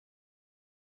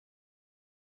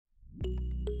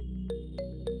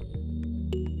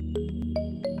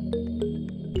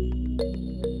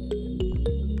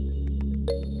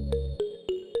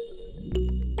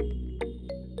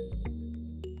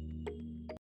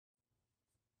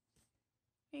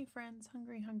Hey friends,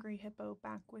 Hungry Hippo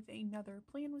back with another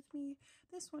plan with me.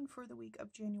 This one for the week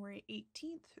of January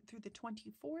 18th through the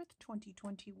 24th,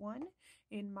 2021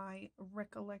 in my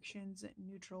Recollections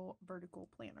neutral vertical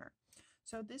planner.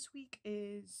 So this week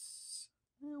is,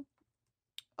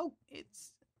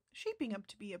 it's shaping up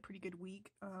to be a pretty good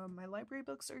week. My library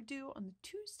books are due on the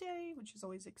Tuesday, which is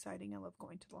always exciting. I love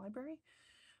going to the library.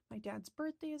 My dad's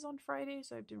birthday is on Friday,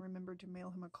 so I have to remember to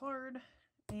mail him a card.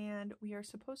 And we are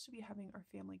supposed to be having our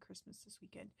family Christmas this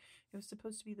weekend. It was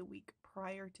supposed to be the week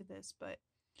prior to this, but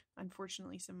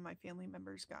unfortunately some of my family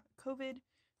members got COVID.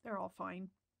 They're all fine.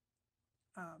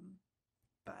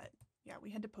 But yeah,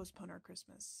 we had to postpone our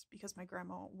Christmas because my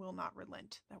grandma will not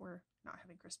relent that we're not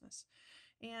having Christmas.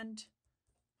 And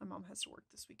my mom has to work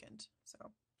this weekend.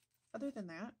 So other than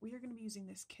that, we are going to be using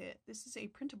this kit. This is a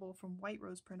printable from White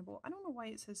Rose Printable. I don't know why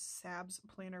it says Sab's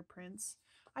Planner Prints.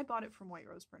 I bought it from White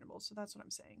Rose Printables, so that's what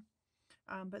I'm saying.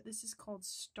 But this is called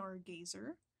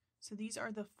Stargazer. So these are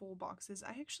the full boxes.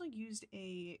 I actually used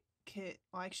a kit,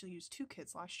 well, I actually used two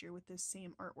kits last year with this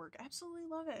same artwork. I absolutely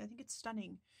love it. I think it's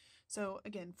stunning. So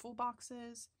again, full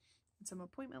boxes, and some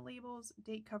appointment labels,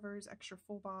 date covers, extra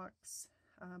full box,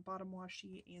 bottom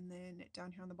washi, and then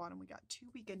down here on the bottom we got 2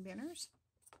 weekend banners.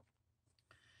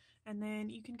 And then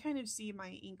you can kind of see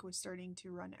my ink was starting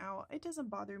to run out. It doesn't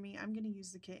bother me. I'm going to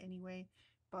use the kit anyway,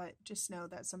 but just know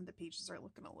that some of the pages are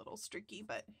looking a little streaky.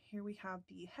 But here we have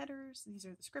the headers. These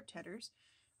are the script headers.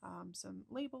 Some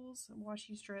labels,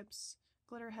 washi strips,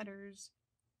 glitter headers,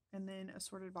 and then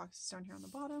assorted boxes down here on the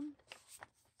bottom.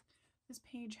 This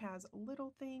page has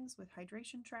little things with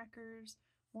hydration trackers,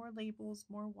 more labels,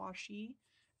 more washi,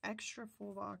 extra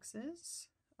full boxes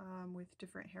with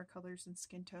different hair colors and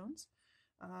skin tones.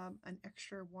 An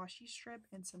extra washi strip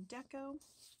and some deco.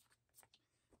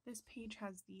 This page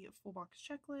has the full box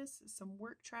checklist, some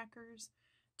work trackers,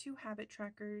 2 habit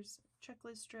trackers,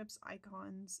 checklist strips,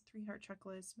 icons, 3 heart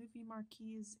checklists, movie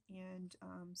marquees, and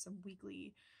some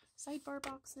weekly sidebar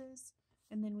boxes.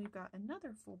 And then we've got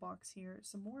another full box here,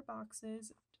 some more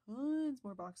boxes, tons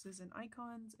more boxes and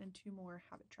icons, and 2 more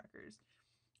habit trackers.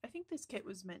 I think this kit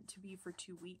was meant to be for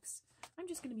 2 weeks. I'm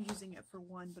just going to be using it for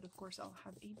 1, but of course I'll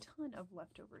have a ton of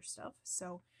leftover stuff.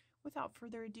 So without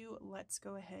further ado, let's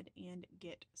go ahead and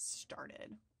get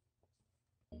started.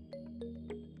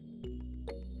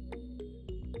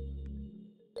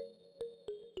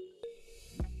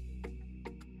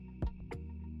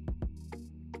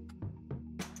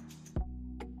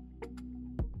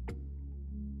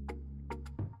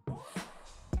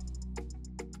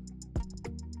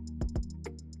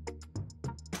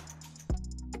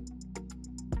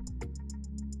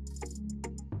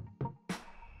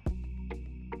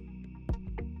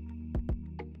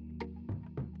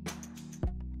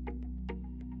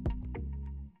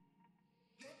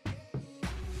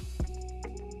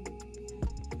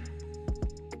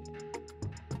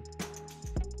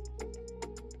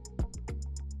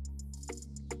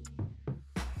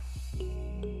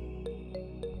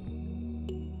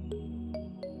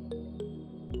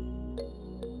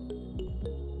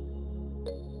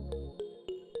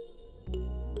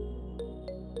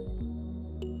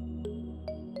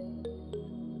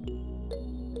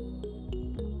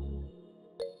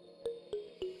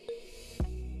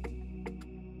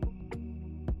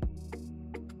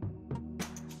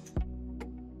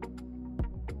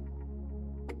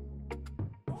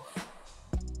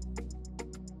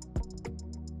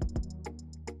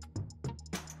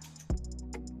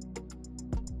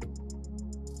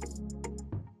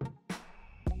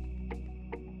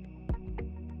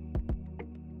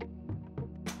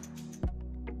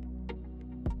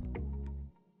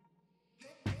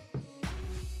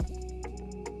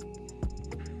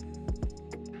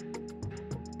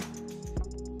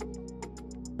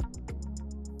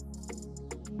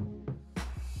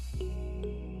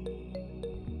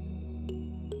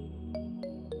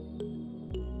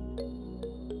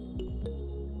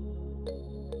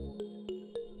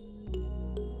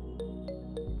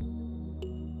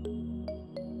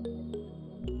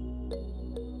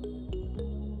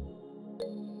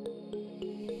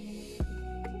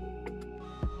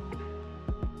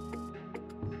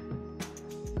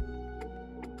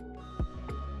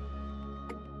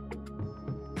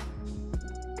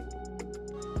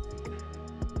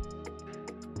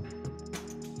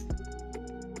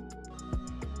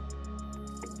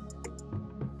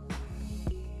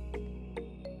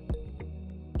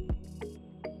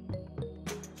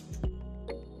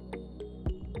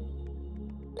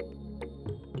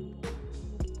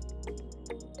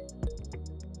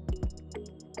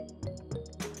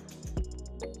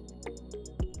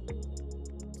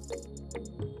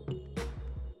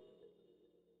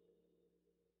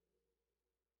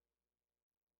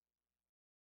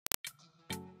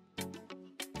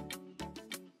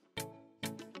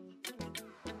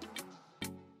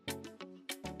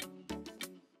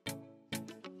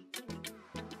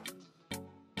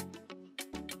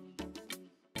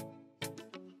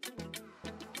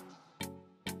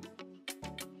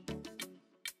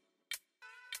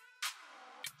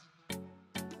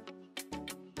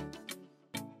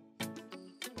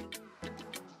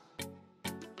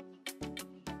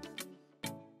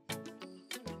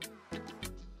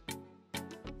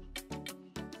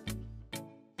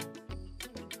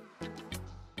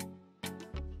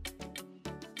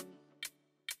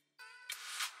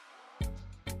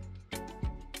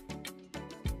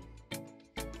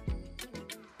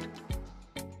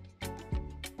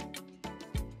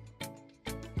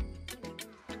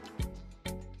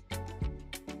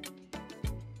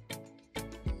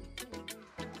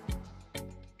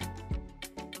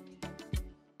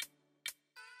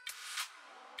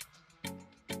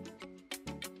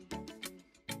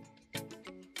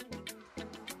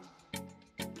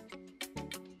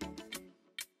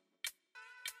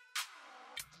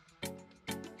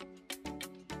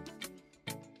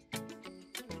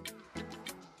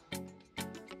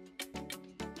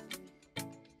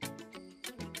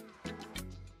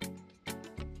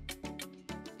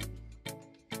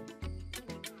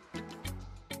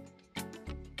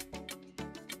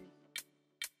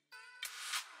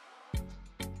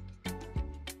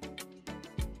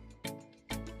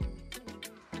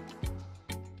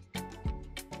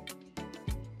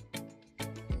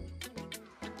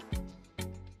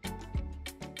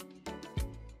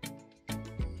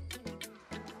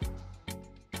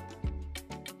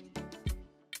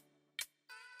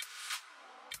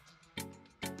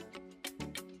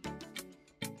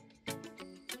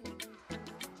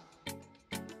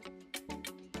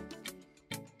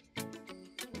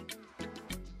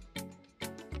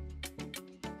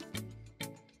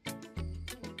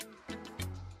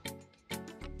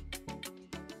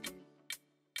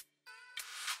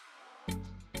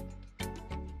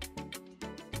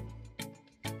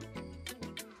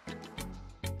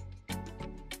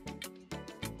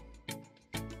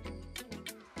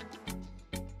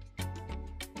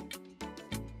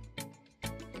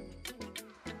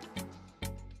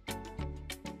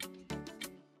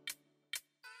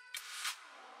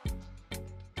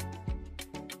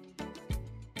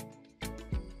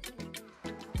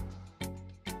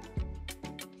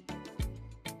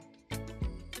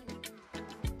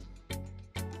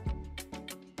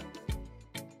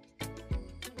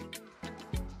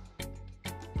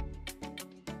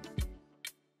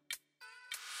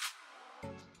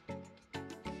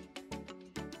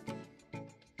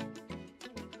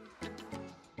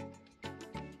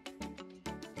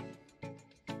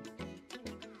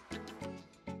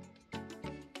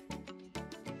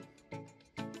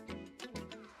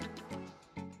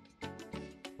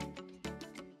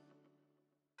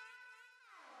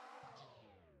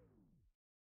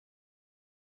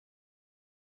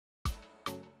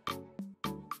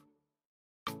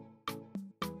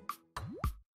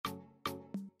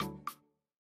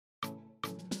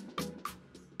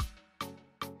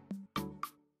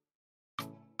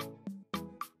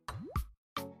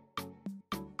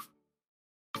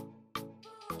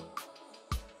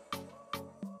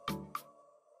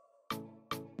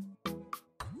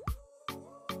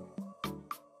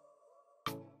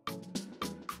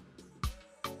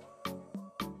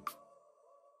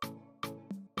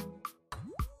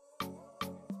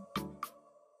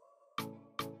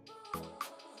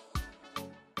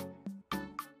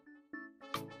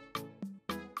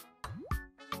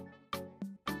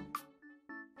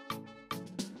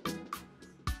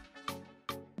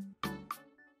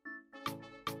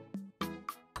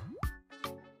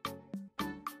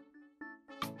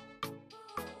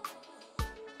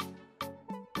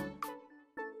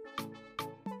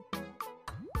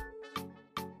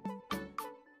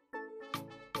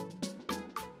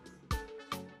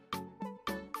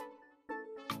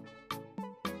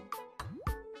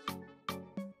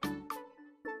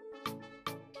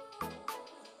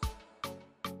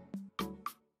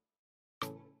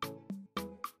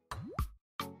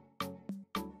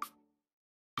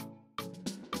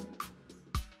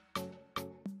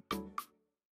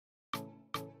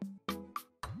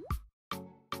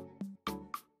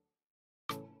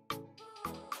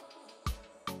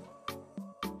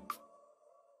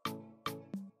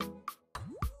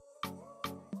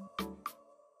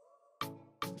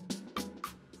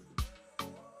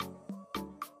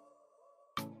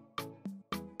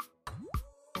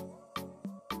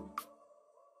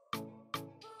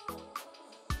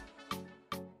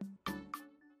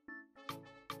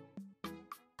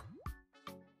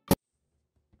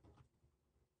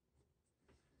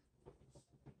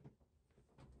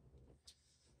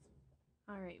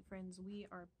 Alright, friends, we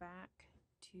are back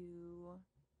to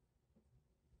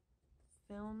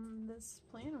film this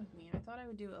plan with me. I thought I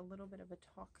would do a little bit of a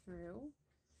talk through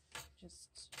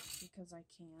just because I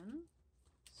can.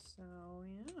 So,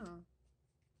 yeah.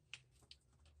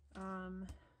 I'm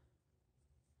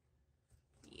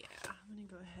gonna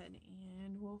go ahead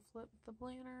and we'll flip the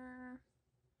planner,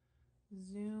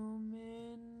 zoom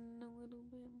in a little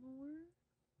bit more.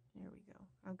 There we go.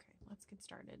 Okay, let's get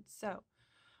started. So,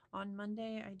 on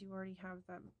Monday, I do already have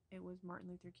that it was Martin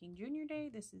Luther King Jr. Day.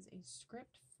 This is a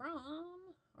script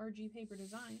from RG Paper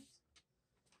Designs.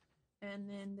 And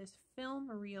then this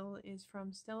film reel is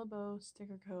from Stella Bow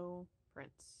Sticker Co.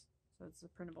 Prints. So it's a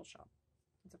printable shop.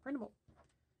 It's a printable.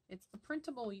 It's a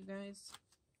printable, you guys.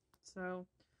 So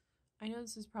I know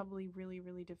this is probably really,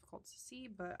 really difficult to see,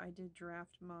 but I did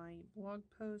draft my blog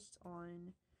post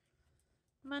on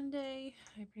Monday.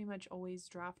 I pretty much always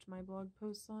draft my blog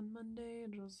posts on Monday.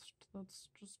 That's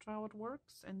just how it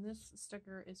works. And this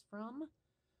sticker is from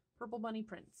Purple Bunny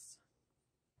Prints.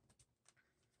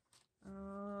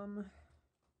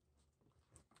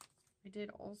 I did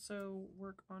also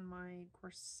work on my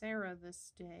Coursera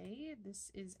this day. This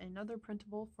is another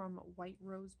printable from White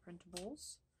Rose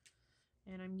Printables.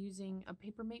 And I'm using a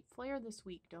Papermate Flair this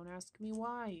week. Don't ask me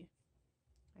why.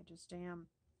 I just am.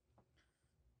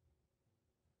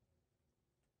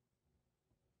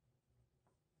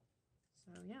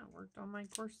 So yeah, worked on my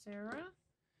Coursera.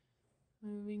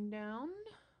 Moving down.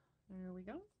 There we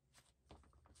go.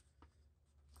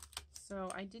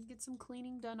 So I did get some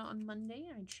cleaning done on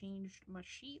Monday. I changed my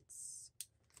sheets,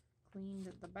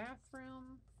 cleaned the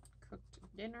bathroom, cooked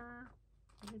dinner.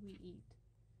 What did we eat?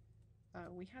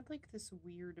 We had like this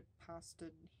weird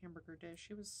pasta hamburger dish.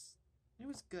 It was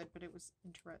good, but it was I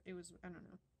don't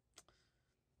know.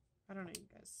 I don't know, you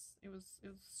guys. It was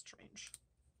strange.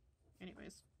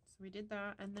 Anyways, so we did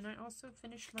that, and then I also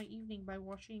finished my evening by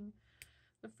watching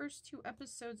the first 2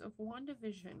 episodes of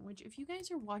WandaVision, which if you guys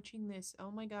are watching this,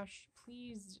 oh my gosh,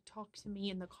 please talk to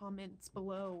me in the comments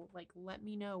below. Like, let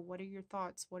me know. What are your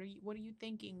thoughts? What are you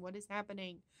thinking? What is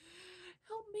happening?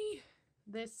 Help me.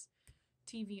 This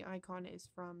TV icon is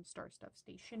from Star Stuff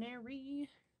Stationery.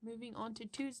 Moving on to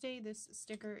Tuesday, this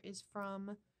sticker is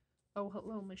from Oh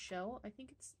Hello Michelle. I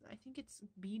think it's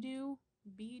Beedoo.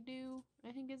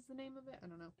 I think is the name of it. I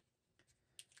don't know.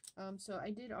 So I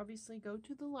did obviously go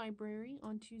to the library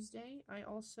on Tuesday. I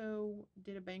also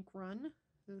did a bank run.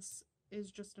 This is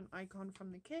just an icon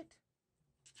from the kit.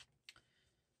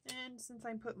 And since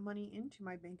I put money into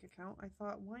my bank account, I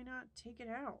thought, why not take it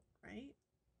out, right?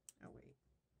 Oh, wait.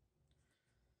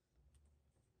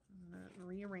 I'm going to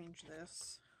rearrange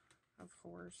this, of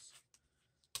course.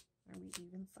 Are we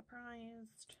even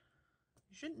surprised?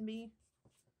 You shouldn't be.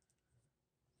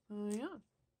 Yeah.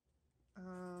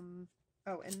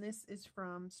 Oh, and this is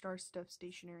from Star Stuff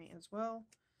Stationery as well.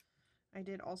 I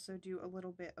did also do a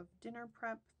little bit of dinner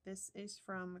prep. This is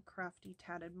from Crafty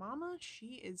Tatted Momma.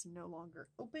 She is no longer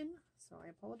open, so I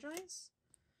apologize.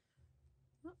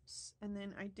 Oops. And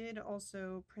then I did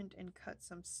also print and cut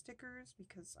some stickers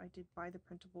because I did buy the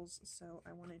printables, so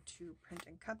I wanted to print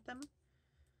and cut them.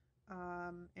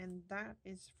 And that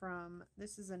is from,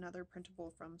 this is another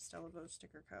printable from Stella Bow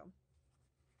Sticker Co.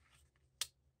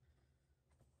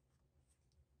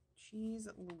 Jeez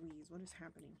Louise, what is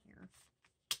happening here?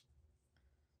 I'm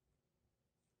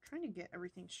trying to get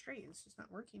everything straight. It's just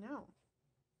not working out.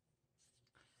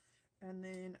 And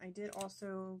then I did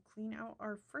also clean out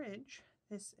our fridge.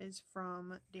 This is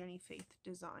from Danny Faith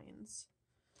Designs.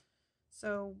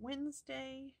 So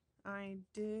Wednesday, I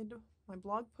did, my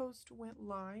blog post went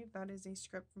live. That is a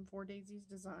script from 4 Daisy's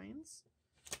Designs.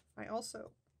 I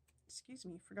also, excuse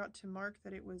me, forgot to mark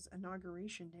that it was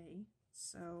Inauguration Day.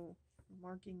 So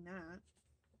marking that.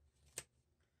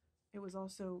 It was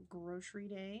also grocery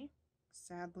day,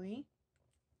 sadly.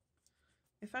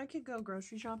 If I could go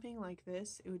grocery shopping like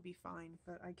this, it would be fine,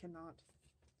 but I cannot,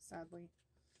 sadly.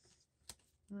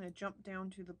 I'm going to jump down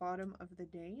to the bottom of the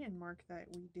day and mark that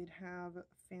we did have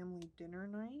family dinner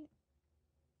night.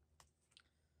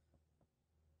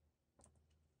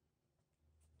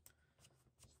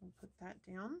 So I'll put that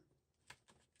down.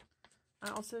 I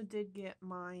also did get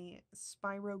my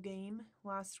Spyro game.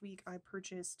 Last week I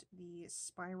purchased the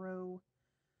Spyro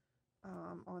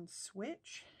on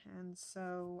Switch, and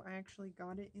so I actually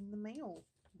got it in the mail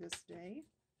this day.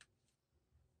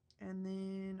 And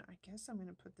then I guess I'm going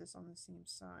to put this on the same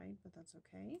side, but that's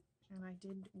okay. And I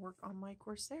did work on my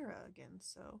Coursera again,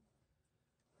 so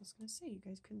I was going to say you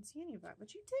guys couldn't see any of that,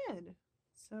 but you did.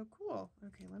 So cool.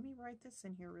 Okay, let me write this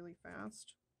in here really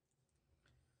fast.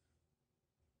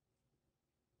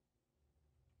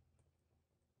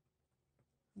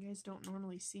 You guys don't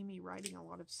normally see me writing a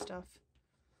lot of stuff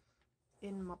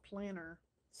in my planner,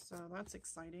 so that's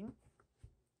exciting.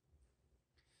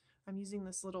 I'm using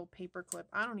this little paper clip.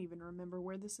 I don't even remember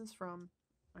where this is from.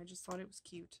 I just thought it was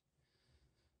cute.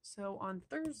 So on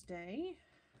Thursday,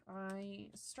 I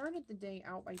started the day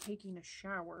out by taking a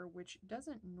shower, which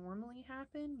doesn't normally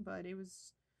happen, but it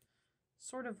was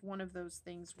sort of one of those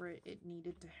things where it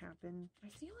needed to happen. I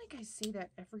feel like I say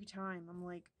that every time. I'm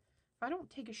like, if I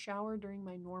don't take a shower during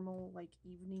my normal, like,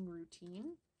 evening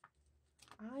routine,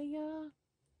 I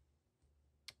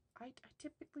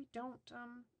typically don't,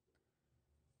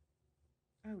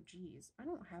 oh geez, I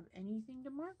don't have anything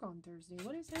to mark on Thursday.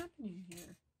 What is happening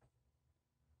here?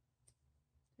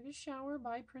 Take a shower,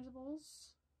 buy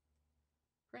printables,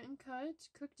 print and cut,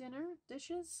 cook dinner,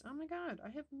 dishes. Oh my god, I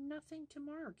have nothing to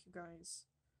mark, you guys.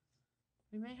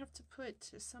 We may have to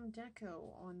put some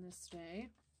deco on this day.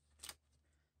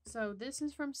 So this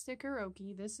is from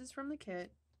Stickeroki. This is from the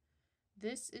kit.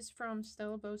 This is from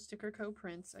Stella Bow Sticker Co.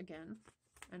 Prints again.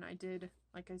 And I did,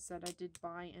 like I said, I did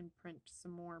buy and print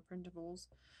some more printables.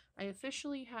 I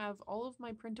officially have all of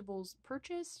my printables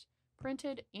purchased,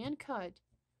 printed, and cut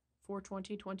for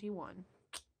 2021.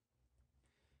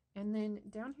 And then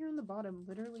down here on the bottom,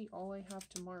 literally all I have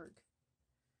to mark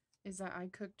is that I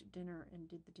cooked dinner and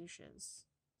did the dishes.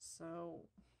 So,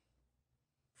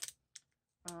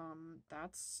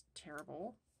 that's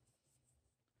terrible.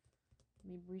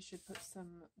 Maybe we should put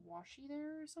some washi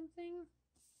there or something.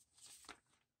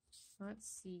 Let's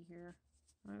see here.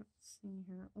 Let's see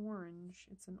here. Orange.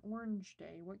 It's an orange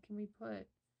day. What can we put?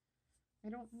 I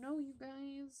don't know, you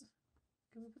guys.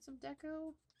 Can we put some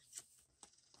deco?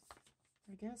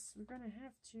 I guess we're gonna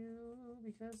have to,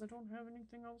 because I don't have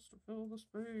anything else to fill the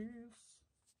space.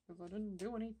 Because I didn't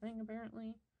do anything,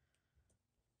 apparently.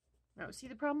 No, see,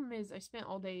 the problem is I spent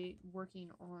all day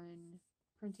working on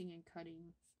printing and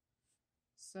cutting.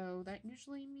 So that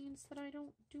usually means that I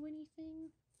don't do anything.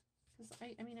 Because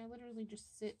I mean, I literally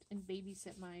just sit and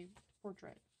babysit my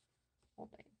portrait all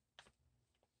day.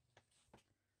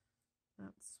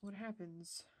 That's what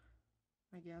happens,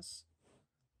 I guess.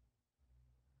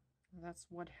 That's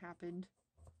what happened.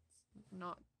 It's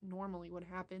not normally what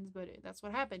happens, but that's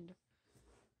what happened.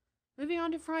 Moving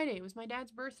on to Friday. It was my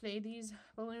dad's birthday. These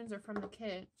balloons are from the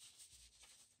kit.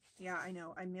 Yeah, I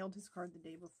know. I mailed his card the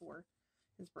day before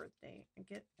his birthday.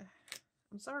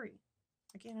 I'm sorry.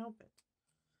 I can't help it.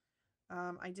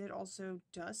 I did also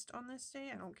dust on this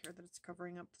day. I don't care that it's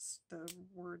covering up the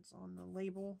words on the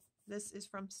label. This is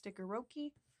from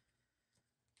Stickeroki.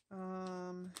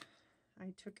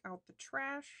 I took out the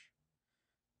trash.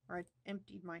 Or I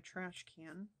emptied my trash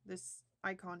can. This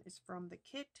icon is from the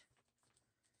kit.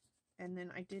 And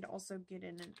then I did also get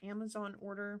in an Amazon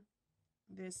order.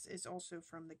 This is also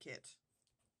from the kit.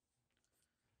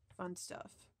 Fun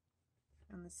stuff.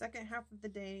 And the second half of the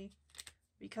day,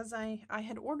 because I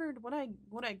had ordered, what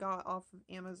I got off of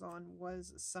Amazon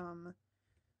was some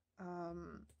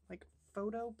like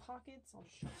photo pockets. I'll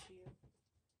show it to you.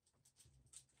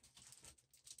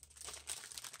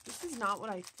 This is not what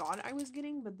I thought I was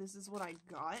getting, but this is what I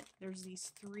got. There's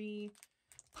these 3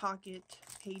 pocket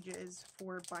pages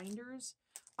for binders.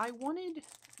 I wanted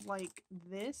like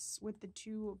this with the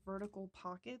 2 vertical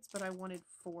pockets, but I wanted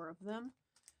 4 of them.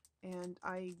 And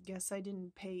I guess I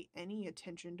didn't pay any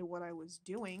attention to what I was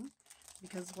doing,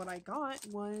 because what I got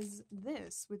was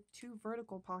this with 2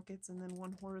 vertical pockets and then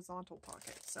 1 horizontal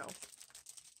pocket. So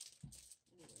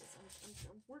anyways,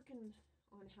 I'm working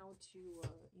on how to,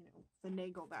 you know,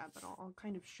 finagle that, but I'll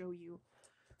kind of show you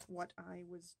what I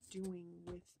was doing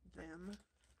with them.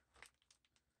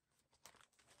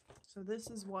 So this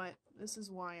is why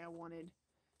I wanted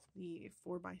the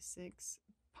 4x6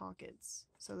 pockets,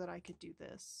 so that I could do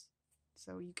this.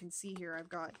 So you can see here I've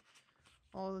got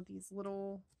all of these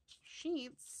little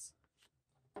sheets,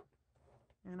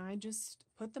 and I just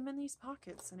put them in these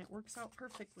pockets, and it works out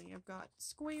perfectly. I've got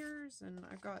squares, and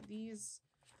I've got these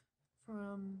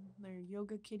from their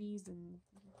yoga kitties and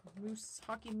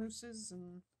hockey mooses,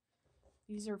 and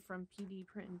these are from PD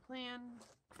Print and Plan,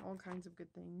 all kinds of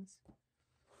good things,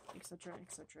 etc.,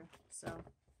 etc. So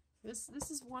this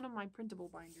is one of my printable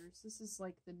binders. This is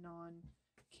like the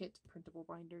non-kit printable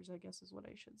binders, I guess is what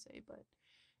I should say. But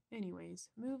anyways,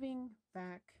 moving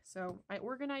back. So I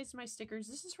organized my stickers.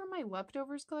 This is from my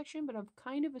leftovers collection, but I'm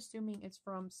kind of assuming it's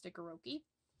from Stickeroki.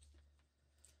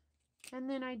 And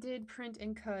then I did print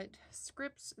and cut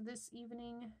scripts this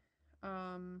evening,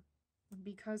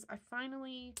 because I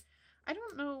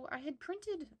don't know, I had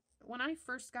printed, when I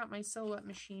first got my silhouette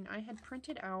machine, I had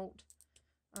printed out,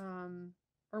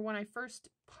 or when I first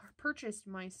purchased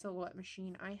my silhouette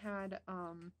machine, I had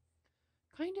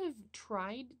kind of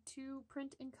tried to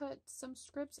print and cut some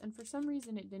scripts, and for some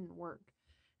reason it didn't work.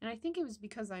 And I think it was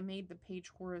because I made the page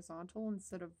horizontal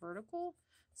instead of vertical.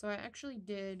 So I actually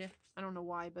did, I don't know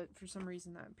why, but for some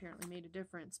reason that apparently made a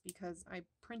difference, because I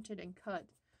printed and cut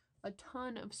a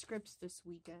ton of scripts this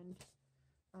weekend.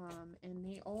 And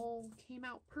they all came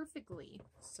out perfectly.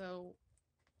 So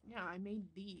yeah, I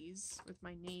made these with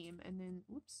my name, and then,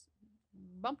 whoops,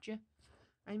 bumped you.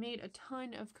 I made a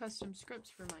ton of custom scripts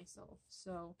for myself.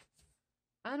 So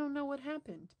I don't know what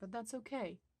happened, but that's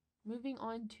okay. Moving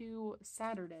on to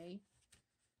Saturday.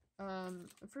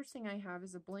 The first thing I have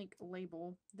is a blank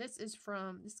label. This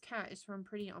cat is from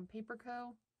Pretty on Paper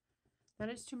Co. That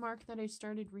is to mark that I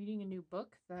started reading a new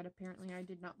book that apparently I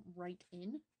did not write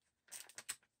in.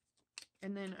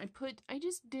 And then I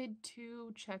just did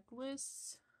 2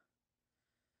 checklists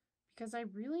because I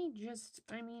really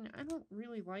I don't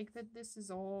really like that this is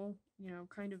all,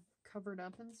 kind of covered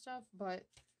up and stuff, but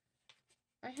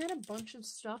I had a bunch of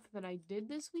stuff that I did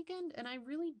this weekend, and I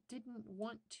really didn't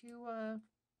want to,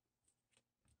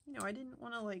 I didn't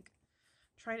want to, like,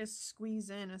 try to squeeze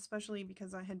in, especially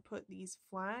because I had put these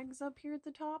flags up here at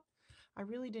the top. I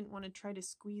really didn't want to try to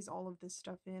squeeze all of this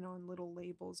stuff in on little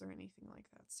labels or anything like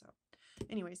that. So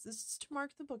anyways, this is to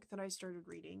mark the book that I started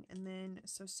reading. And then,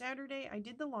 so Saturday, I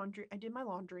did my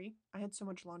laundry. I had so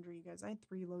much laundry, you guys. I had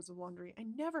 3 loads of laundry. I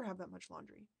never have that much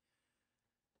laundry.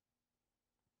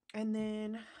 And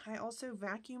then I also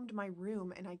vacuumed my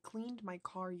room, and I cleaned my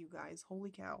car, you guys. Holy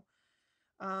cow.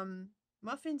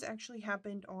 Muffins actually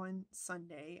happened on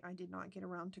Sunday. I did not get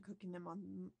around to cooking them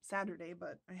on Saturday,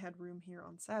 but I had room here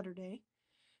on Saturday.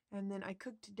 And then I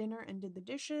cooked dinner and did the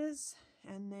dishes.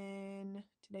 And then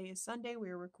today is Sunday. We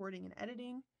are recording and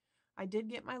editing. I did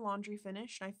get my laundry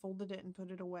finished. I folded it and put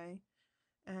it away.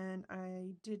 And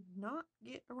I did not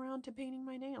get around to painting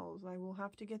my nails. I will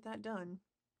have to get that done.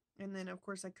 And then, of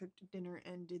course, I cooked dinner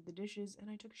and did the dishes, and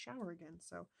I took a shower again.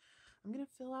 So I'm going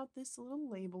to fill out this little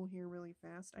label here really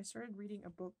fast. I started reading a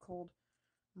book called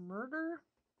Murder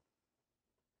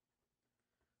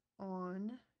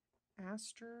on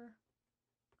Astor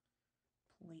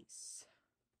Place,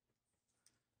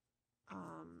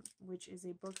 which is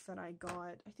a book that I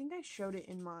got. I think I showed it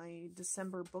in my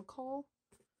December book haul.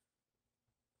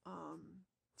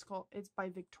 It's by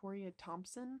Victoria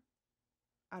Thompson.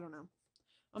 I don't know.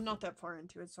 I'm not that far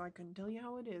into it, so I couldn't tell you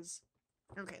how it is.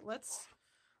 Okay, let's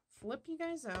flip you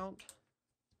guys out.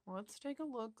 Let's take a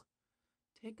look.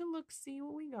 Take a look, see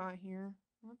what we got here.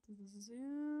 Let's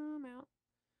zoom out.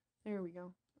 There we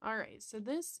go. Alright, so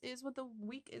this is what the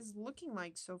week is looking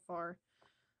like so far.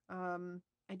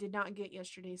 I did not get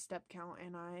yesterday's step count,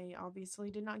 and I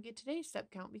obviously did not get today's step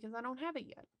count because I don't have it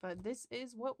yet. But this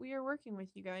is what we are working with,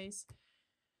 you guys.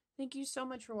 Thank you so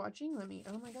much for watching.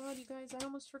 Oh my god, you guys, I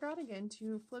almost forgot again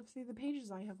to flip through the pages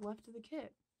I have left of the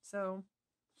kit. So,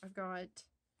 I've got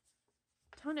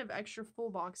a ton of extra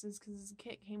full boxes because the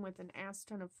kit came with an ass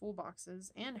ton of full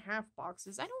boxes and half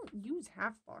boxes. I don't use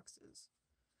half boxes.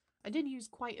 I did use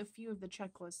quite a few of the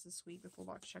checklists this week, the full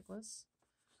box checklists.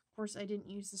 Of course, I didn't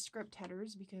use the script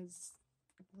headers because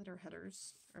the glitter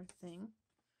headers are a thing.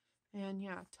 And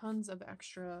yeah, tons of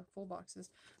extra full boxes.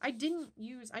 I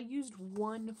used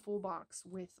 1 full box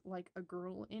with like a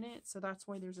girl in it, so that's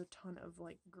why there's a ton of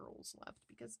like girls left,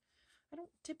 because I don't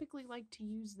typically like to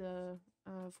use the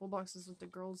full boxes with the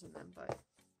girls in them. But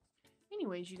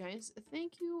anyways, you guys,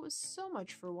 thank you so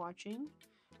much for watching.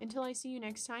 Until I see you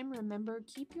next time, remember,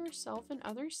 keep yourself and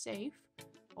others safe.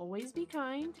 Always be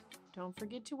kind. Don't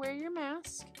forget to wear your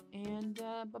mask. And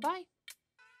bye-bye.